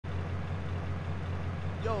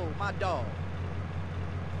Yo, my dog.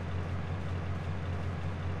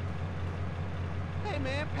 Hey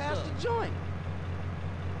man, pass the joint.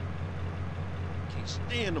 Can't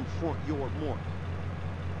stand them front yard marks.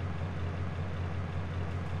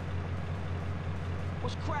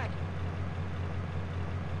 What's cracking?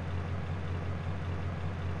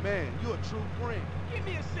 Man, you a true friend. Give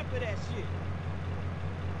me a sip of that shit.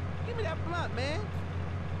 Give me that blunt, man.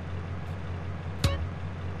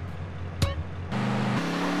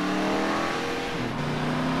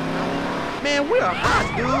 Man, we're hot,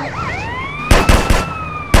 dude.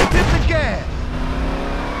 Hit the gas.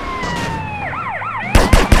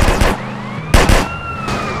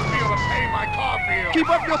 Feel the pain my car feels. Keep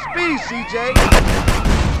up your speed, CJ.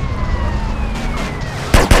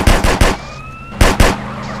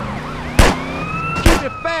 Keep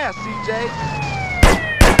it fast, CJ.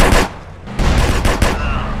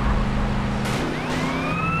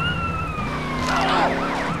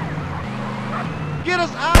 Get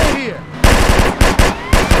us out of here.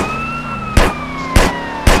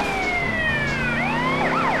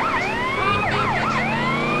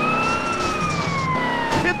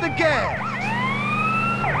 Hit the gas.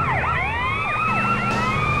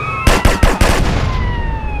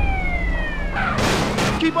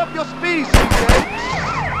 Keep up your speed, CJ.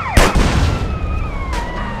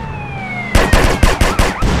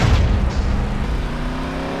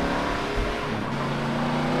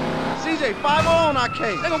 CJ, 5-0 on our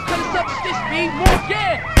case. They're gonna cut us up with this speed, more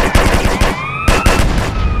gas.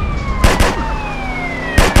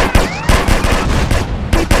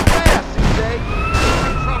 Keep it fast, CJ.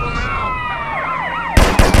 In trouble now.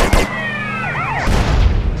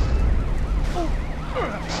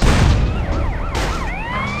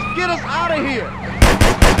 Get us out of here.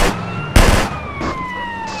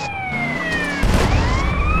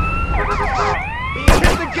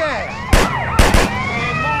 Hit the gas.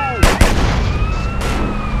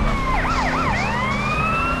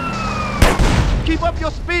 Keep up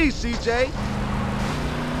your speed, CJ.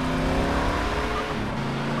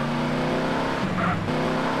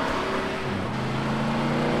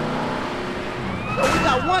 Yo, we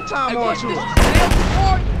got one time on to it.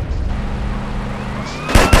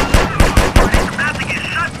 About to get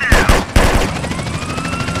shut down.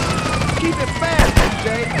 Keep it fast, CJ.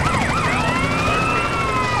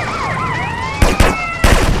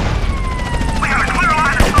 We got a clear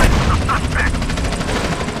line of sight for the suspect.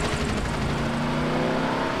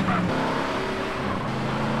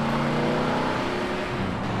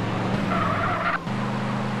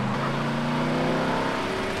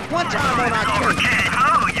 One time on our case. Okay,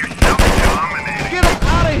 oh, you're so dominating. Get us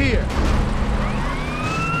out of here.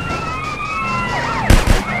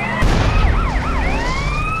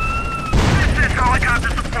 This is helicopter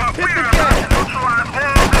support. Hit We the are gas. about to neutralize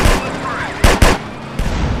all visual threats.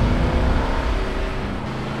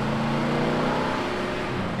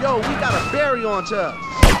 Yo, we got a berry onto us.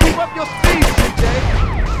 Keep up your speed, CJ.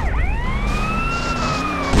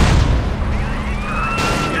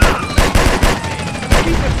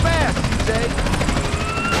 Keep it fast, CJ.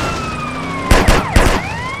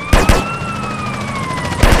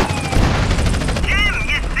 Jim,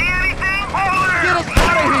 you see anything? Hold Get us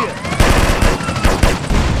out of here.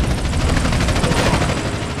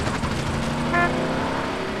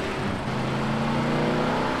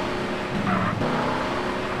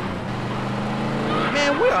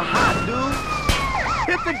 Man, we're hot, dude.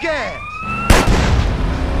 Hit the gas.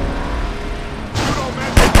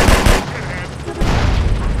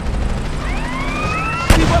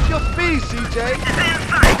 Keep up your speed, CJ. It's in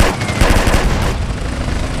sight.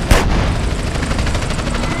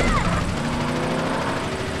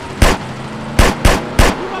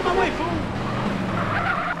 Move out my way, fool.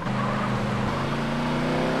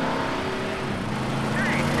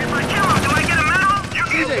 Hey, if I kill him, do I get a medal? You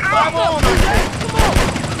CJ, get 5-0 on our case. Come on.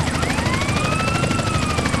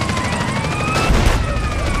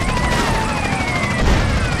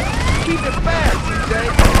 Keep it fast, CJ.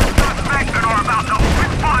 Suspects are about to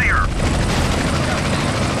open fire.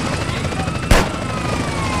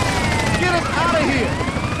 Get us out of here.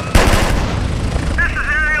 This is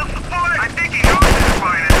aerial support. I think he knows that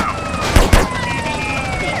by now.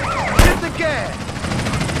 Hit the gas.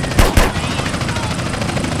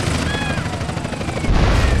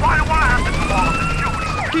 Why do I have to do all of the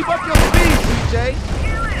shooting? Keep up your speed, CJ.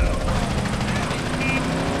 Kill him.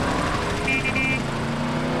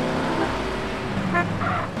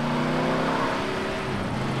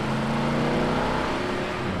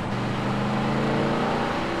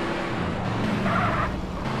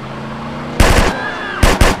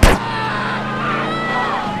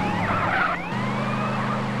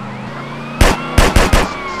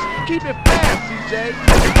 Keep it fast, CJ.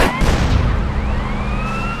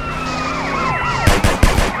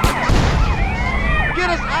 Get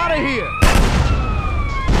us out of here.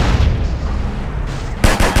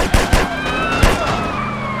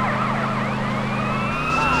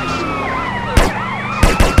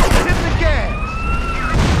 Hit the gas.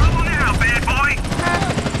 Trouble now, bad boy.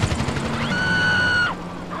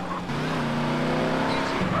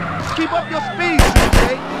 Keep up your speed,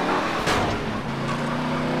 CJ.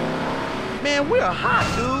 Man, we're hot,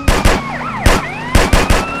 dude.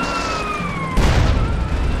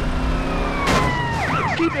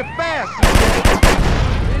 Keep it fast,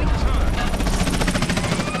 CJ.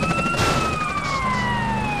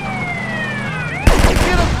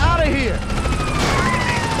 Get us out of here.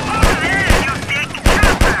 Over there, you dick.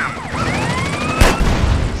 Shut them.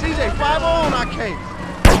 CJ, 5 on our case.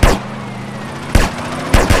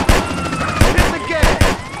 Hit the gas.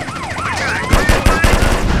 We got a good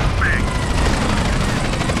plan.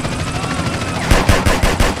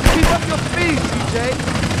 Keep up your speed, CJ.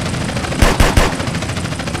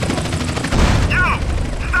 You,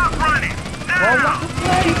 stop running. Now.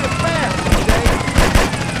 Keep it fast, CJ.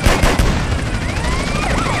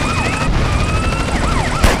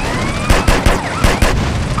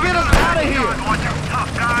 Get us out of here. On you,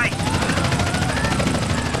 tough guy.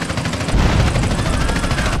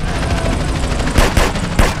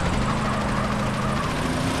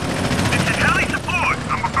 This is heli support.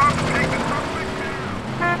 I'm about to take the suspect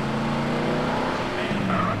down.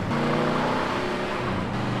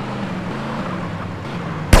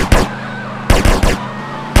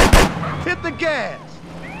 Hit the gas.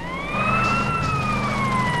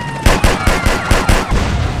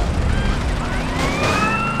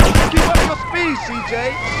 Keep up your speed, CJ.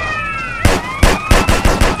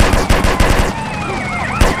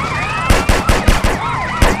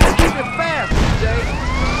 Keep it fast, CJ.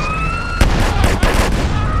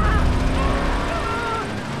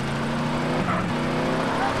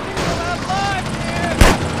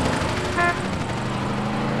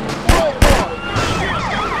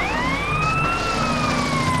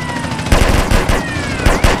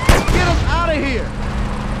 Get us out of here.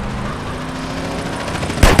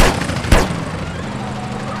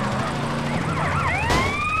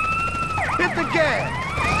 Hit the gas.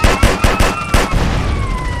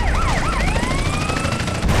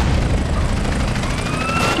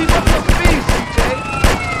 Keep up your speed, CJ.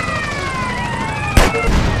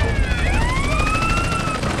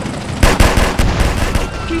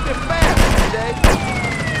 Keep it fast, CJ.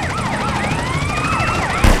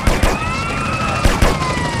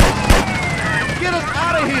 Get us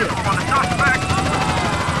out of here. On the suspect.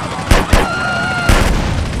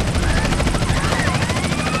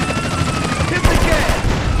 Hit the gas.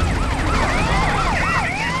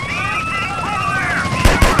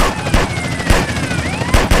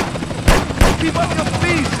 Keep up your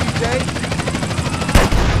speed, CJ.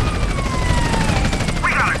 We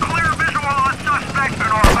got a clear visual on suspect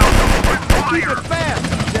and are about to open Keep fire. it fast,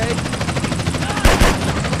 CJ.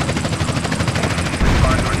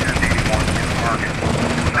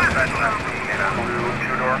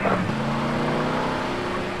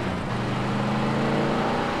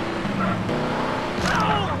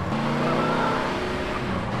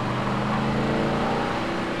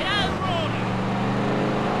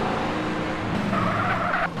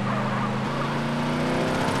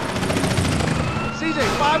 CJ,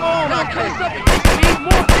 5 on our case. Speed,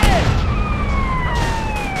 more gas.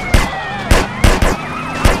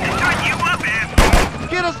 Cut you up, asshole.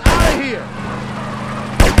 Get us out of here.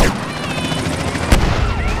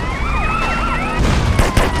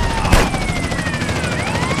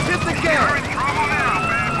 Hit the You're gas. in trouble now,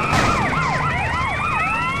 bad boy.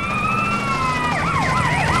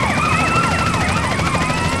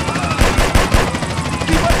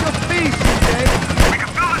 Keep up your speed, CJ. We can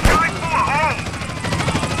fill this guy full of holes.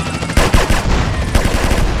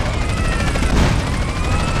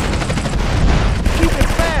 Keep it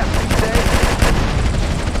fast, CJ.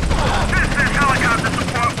 This is helicopter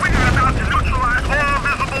support. We are about to neutralize all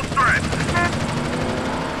visible threats.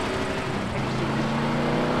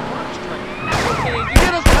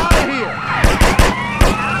 Get us out of here.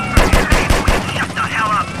 Shut the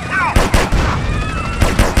hell up. No.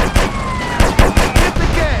 Hit the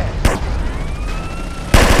gas.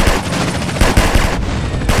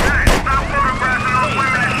 Hey, stop photographing those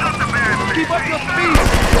women and shut the bad Keep up your speed,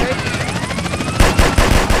 CJ.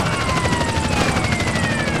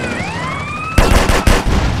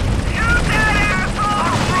 Shoot that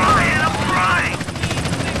asshole! I'm trying.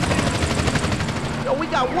 Yo, we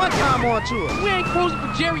got one time on to us. We ain't cruising for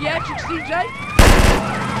geriatrics, CJ.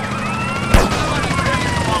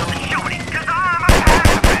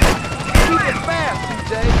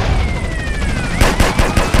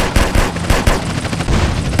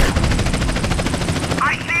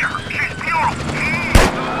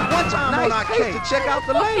 on our case to check out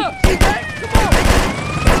the lake. Come on.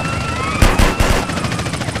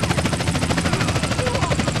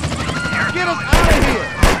 Get us out of here.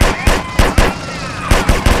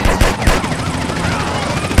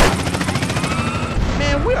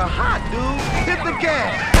 Man, we're hot, dude. Hit the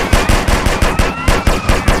gas.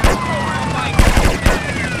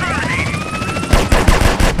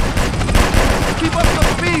 Keep up your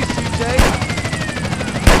speed, CJ.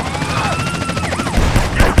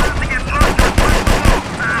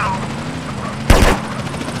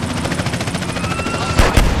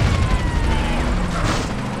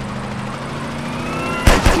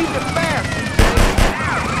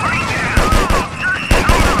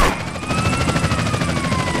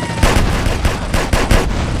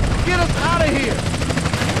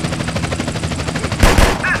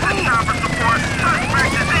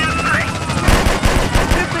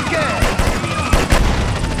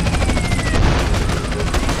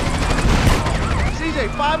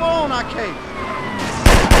 On our case.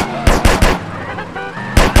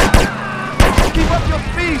 Keep up your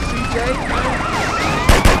speed, CJ.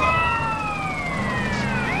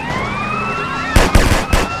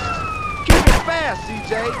 Keep it fast,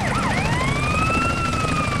 CJ.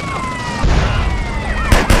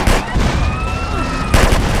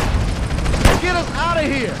 Get us out of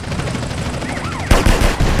here.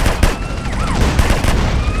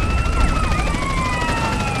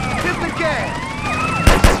 Hit the gas.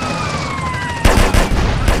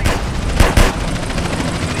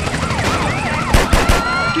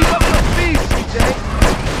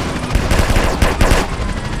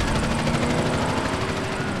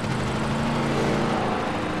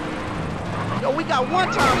 We got one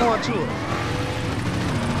time on to it.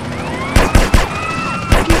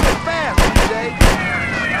 Keep it fast, CJ.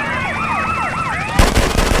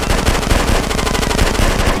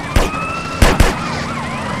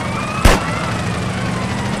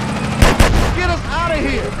 Get us out of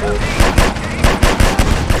here.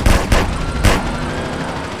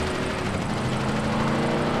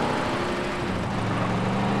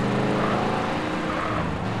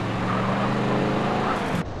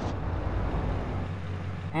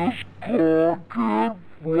 This car can't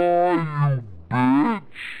fly, you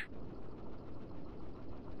bitch!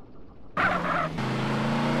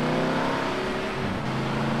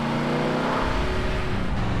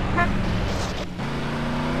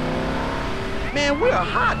 Man, we're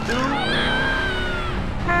hot, dude!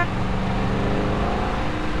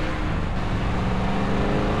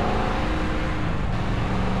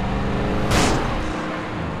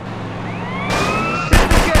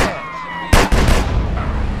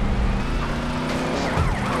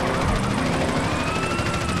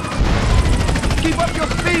 Keep up your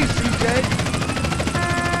speed, CJ.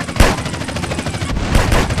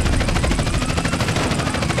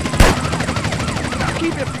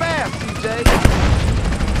 Keep it fast, CJ.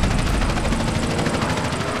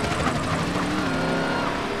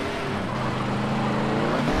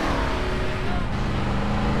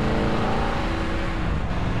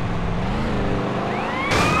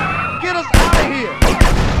 Get us out of here.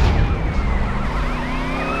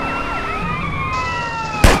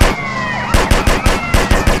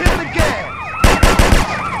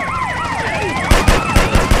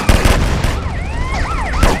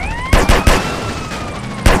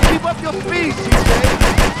 Your speed, CJ.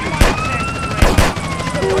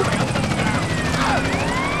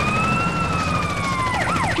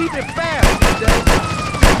 Keep it fast, CJ.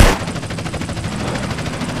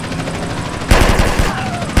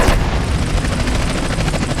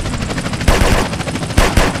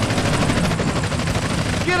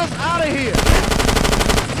 Get us out of here.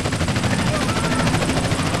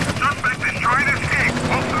 Suspect is trying to escape.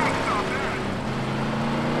 We'll soon stop that.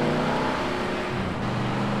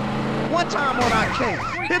 One time on our case.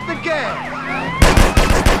 Hit the gas.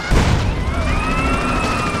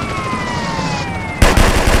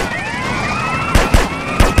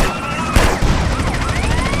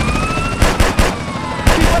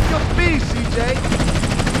 Keep up your speed, CJ.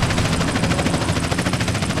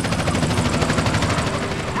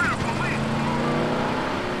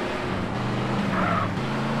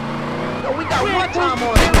 Yo, we got one time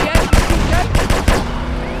on it.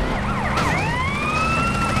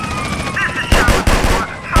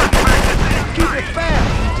 Keep it fast,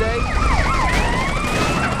 CJ.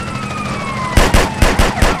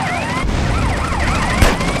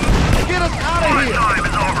 Get us out of here. Time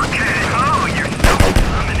is over, kid. Oh, you're so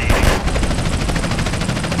dominating.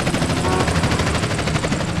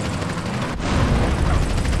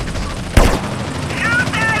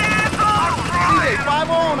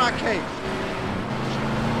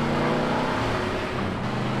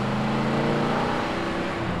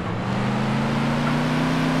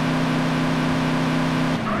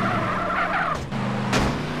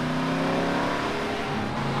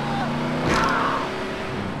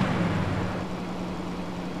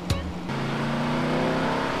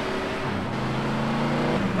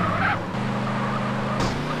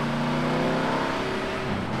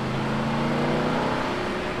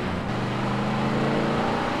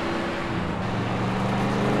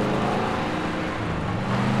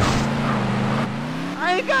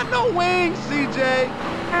 ain't got no wings, CJ.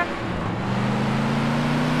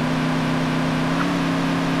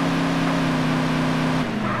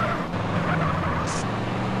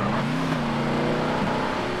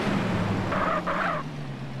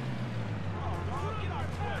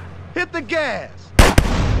 Hit the gas.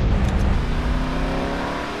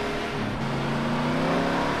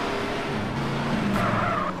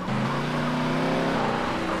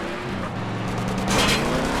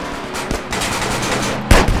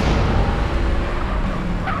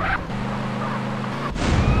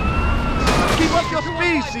 Keep up your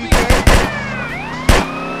speed, CJ.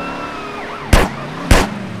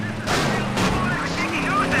 I think he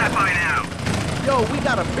knows that by now. Yo, we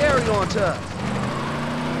got a berry onto us.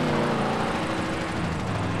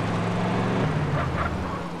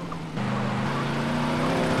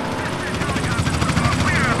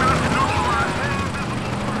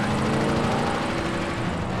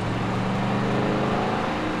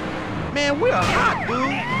 Man, we're hot,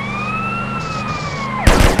 dude.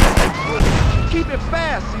 Keep it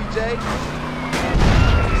fast, CJ.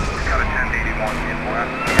 Got a 1081 in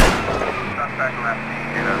west. Suspect left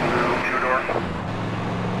in a two-door.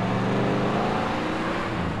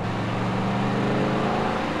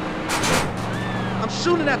 I'm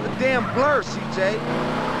shooting at the damn blur, CJ.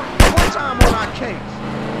 One time on our case.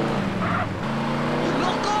 You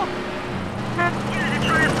loco? Yeah, they're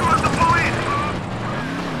trying to escort the police.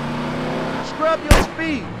 Scrub your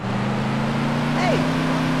speed. Hey.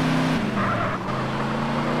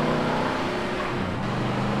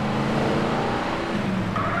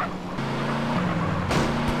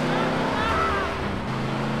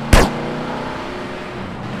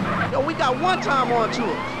 Yo, we got one time on to us.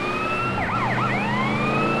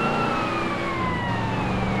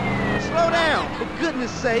 Slow down, for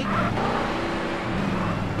goodness sake.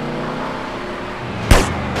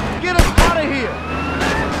 Get us out of here.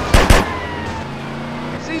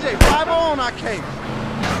 CJ, 5-0 on our case.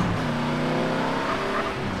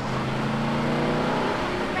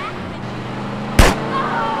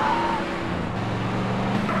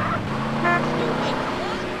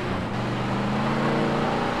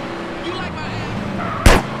 You like my ass?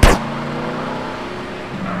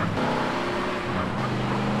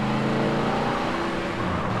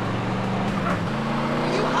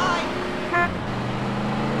 Are you high?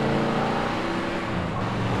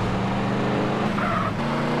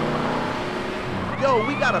 Yo,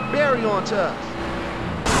 we got a berry onto us.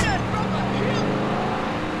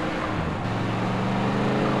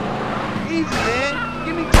 Easy, man.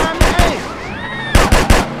 Give me time to aim.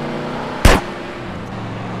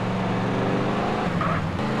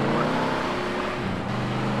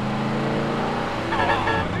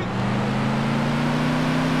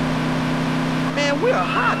 Man, we're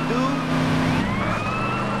hot, dude.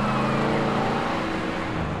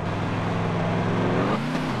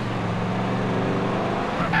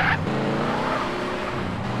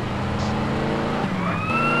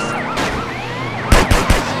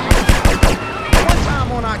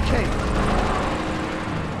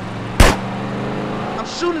 I'm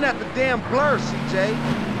shooting at the damn blur, CJ.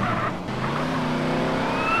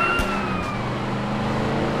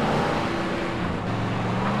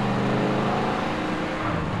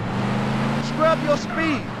 Scrub your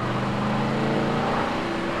speed.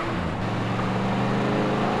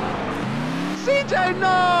 CJ,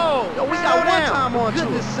 no! Yo, we got one time on, for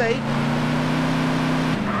goodness sake.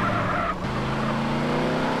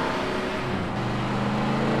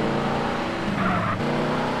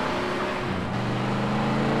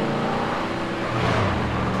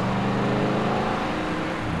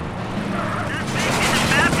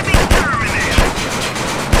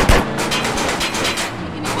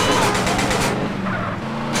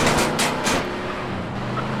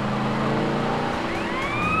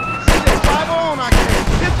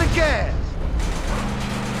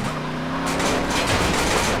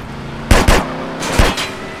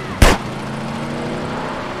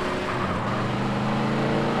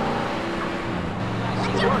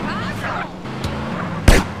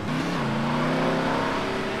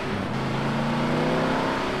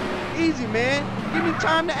 Easy, man. Give me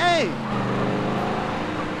time to aim.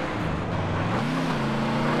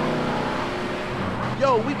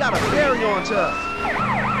 Yo, we got a berry onto us.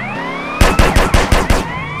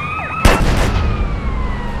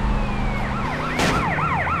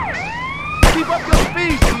 Keep up your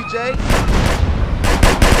speed, CJ.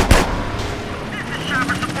 This is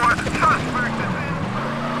Shopper Support. Suspect is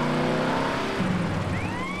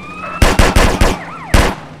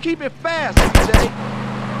in. Keep it fast, CJ.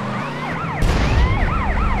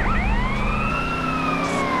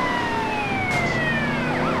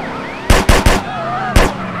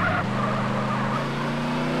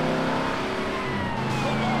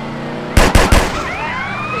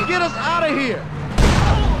 Get us out of here.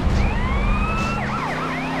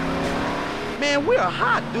 Man, we're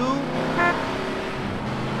hot, dude.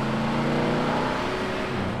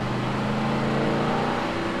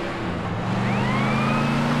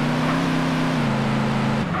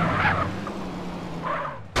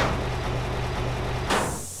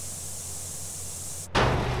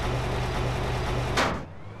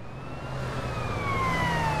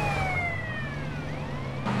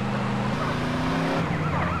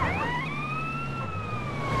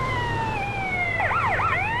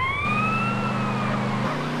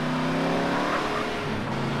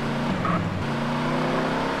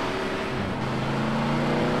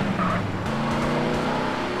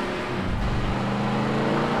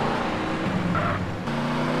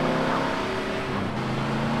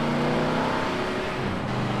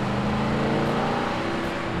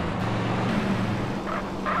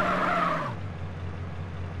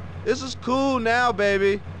 This is cool now,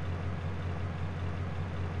 baby.